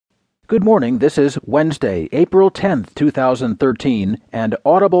Good morning. This is Wednesday, April 10th, 2013, and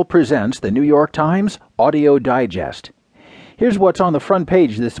Audible presents the New York Times Audio Digest. Here's what's on the front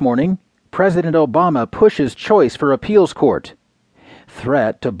page this morning. President Obama pushes choice for appeals court.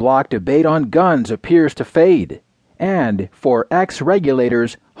 Threat to block debate on guns appears to fade. And for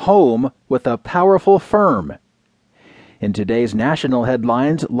ex-regulators, home with a powerful firm. In today's national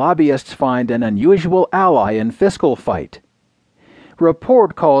headlines, lobbyists find an unusual ally in fiscal fight.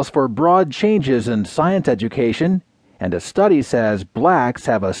 Report calls for broad changes in science education, and a study says blacks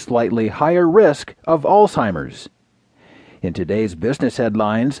have a slightly higher risk of Alzheimer's. In today's business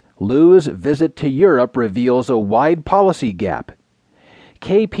headlines, Lou's visit to Europe reveals a wide policy gap.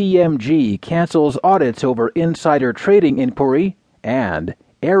 KPMG cancels audits over insider trading inquiry, and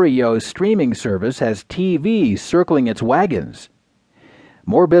Aereo's streaming service has TV circling its wagons.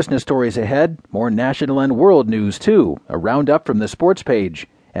 More business stories ahead, more national and world news too, a roundup from the sports page,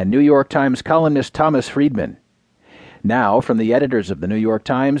 and New York Times columnist Thomas Friedman. Now, from the editors of the New York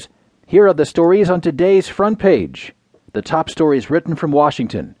Times, here are the stories on today's front page. The top stories written from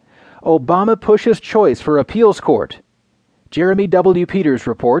Washington. Obama pushes choice for appeals court. Jeremy W. Peters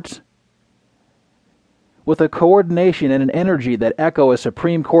reports. With a coordination and an energy that echo a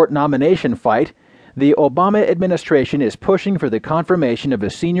Supreme Court nomination fight, the Obama administration is pushing for the confirmation of a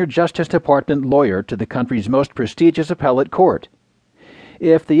senior Justice Department lawyer to the country's most prestigious appellate court.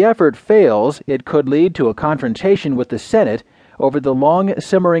 If the effort fails, it could lead to a confrontation with the Senate over the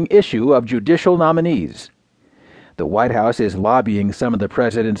long-simmering issue of judicial nominees. The White House is lobbying some of the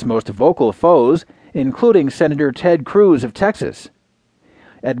president's most vocal foes, including Senator Ted Cruz of Texas.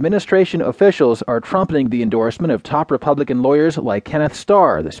 Administration officials are trumpeting the endorsement of top Republican lawyers like Kenneth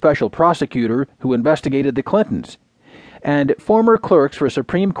Starr, the special prosecutor who investigated the Clintons, and former clerks for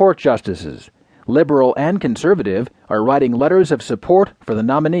Supreme Court justices, liberal and conservative, are writing letters of support for the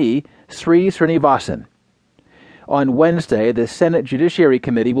nominee, Sri Srinivasan. On Wednesday, the Senate Judiciary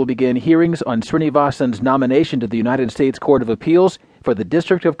Committee will begin hearings on Srinivasan's nomination to the United States Court of Appeals for the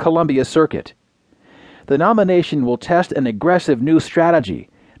District of Columbia Circuit. The nomination will test an aggressive new strategy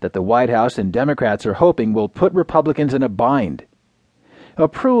that the White House and Democrats are hoping will put Republicans in a bind.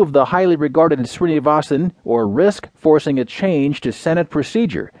 Approve the highly regarded Srinivasan or risk forcing a change to Senate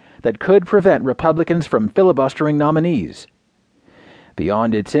procedure that could prevent Republicans from filibustering nominees.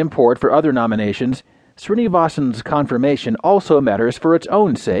 Beyond its import for other nominations, Srinivasan's confirmation also matters for its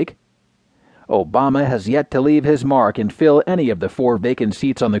own sake. Obama has yet to leave his mark and fill any of the 4 vacant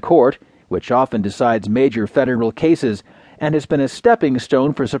seats on the court, which often decides major federal cases and has been a stepping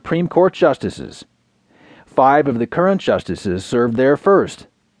stone for Supreme Court justices. 5 of the current justices served there first.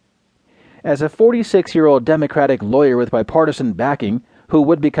 As a 46-year-old Democratic lawyer with bipartisan backing who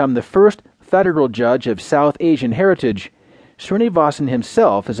would become the first federal judge of South Asian heritage, Srinivasan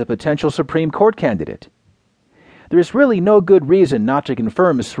himself is a potential Supreme Court candidate. There is really no good reason not to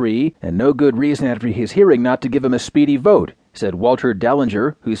confirm Sri, and no good reason after his hearing not to give him a speedy vote, said Walter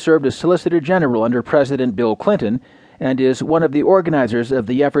Dellinger, who served as Solicitor General under President Bill Clinton and is one of the organizers of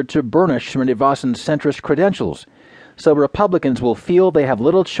the effort to burnish Srinivasan's centrist credentials, so Republicans will feel they have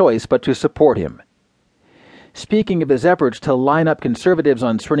little choice but to support him. Speaking of his efforts to line up conservatives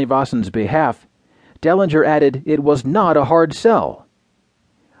on Srinivasan's behalf, Dellinger added it was not a hard sell.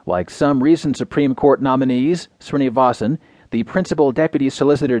 Like some recent Supreme Court nominees, Srinivasan, the principal deputy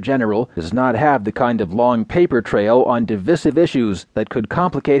solicitor general, does not have the kind of long paper trail on divisive issues that could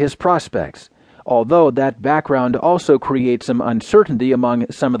complicate his prospects, although that background also creates some uncertainty among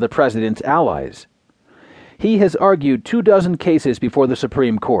some of the president's allies. He has argued 24 cases before the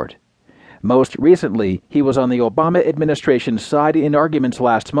Supreme Court. Most recently, he was on the Obama administration's side in arguments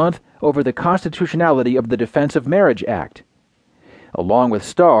last month over the constitutionality of the Defense of Marriage Act. Along with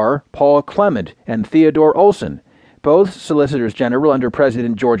Starr, Paul Clement, and Theodore Olson, both Solicitors General under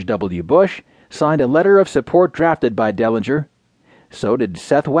President George W. Bush, signed a letter of support drafted by Dellinger. So did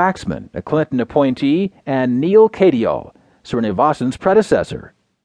Seth Waxman, a Clinton appointee, and Neil Katyal, Srinivasan's predecessor.